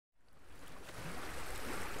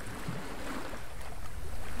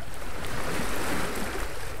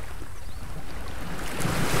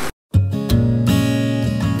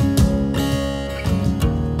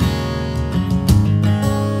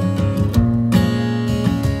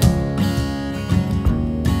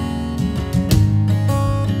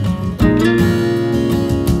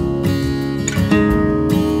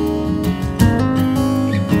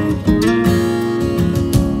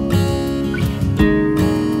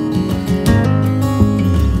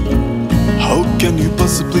can you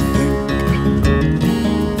possibly think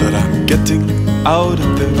that I'm getting out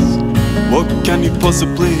of this? What can you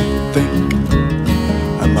possibly think?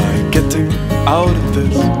 Am I getting out of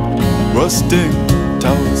this? Rusting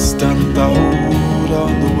towers stand out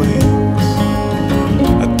on the waves.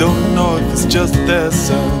 I don't know if it's just their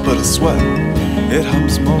sound, but I swear it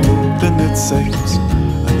hums more than it saves.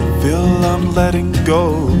 And I feel I'm letting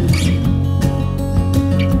go.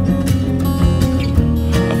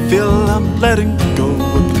 I feel I'm letting go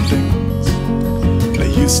of the things I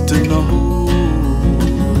used to know.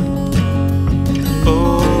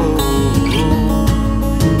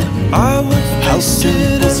 I would face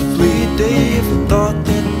it every day if I thought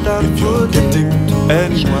that I You're getting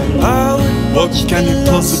anywhere. What can you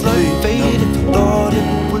possibly know? If I thought it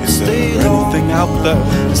would Is stay there anything out there?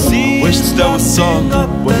 I wish there was some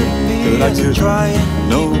way that I could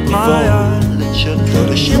know before.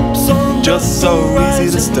 But just so easy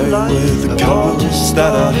to stay with the colors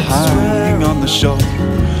that are hanging on the shore.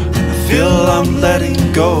 And I feel I'm letting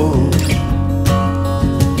go.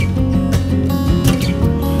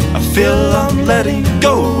 I feel I'm letting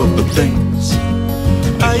go of the things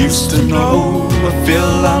I used to know. I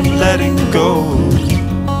feel I'm letting go.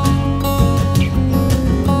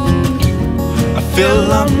 I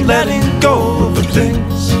feel I'm letting go of the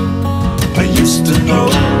things I used to know.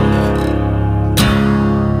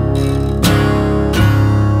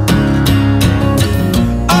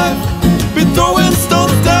 I've been throwing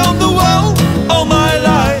stones down the well all my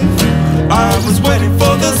life. I was waiting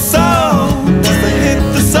for the sound as they hit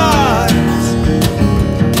the sides.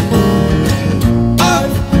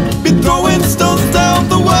 I've been throwing stones down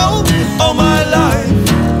the well all my life.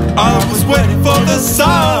 I was waiting for the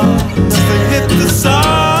sound as they hit the sides.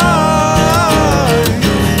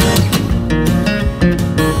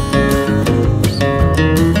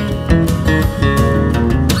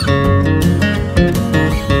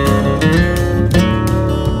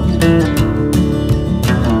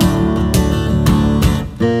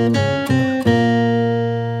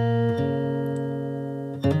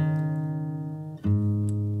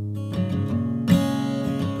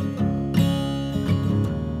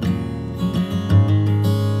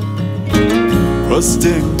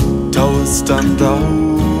 Rusting towers stand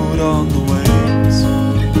out on the waves.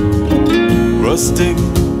 Rusting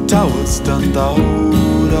towers stand out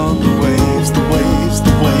on the waves. The waves,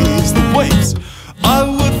 the waves, the waves.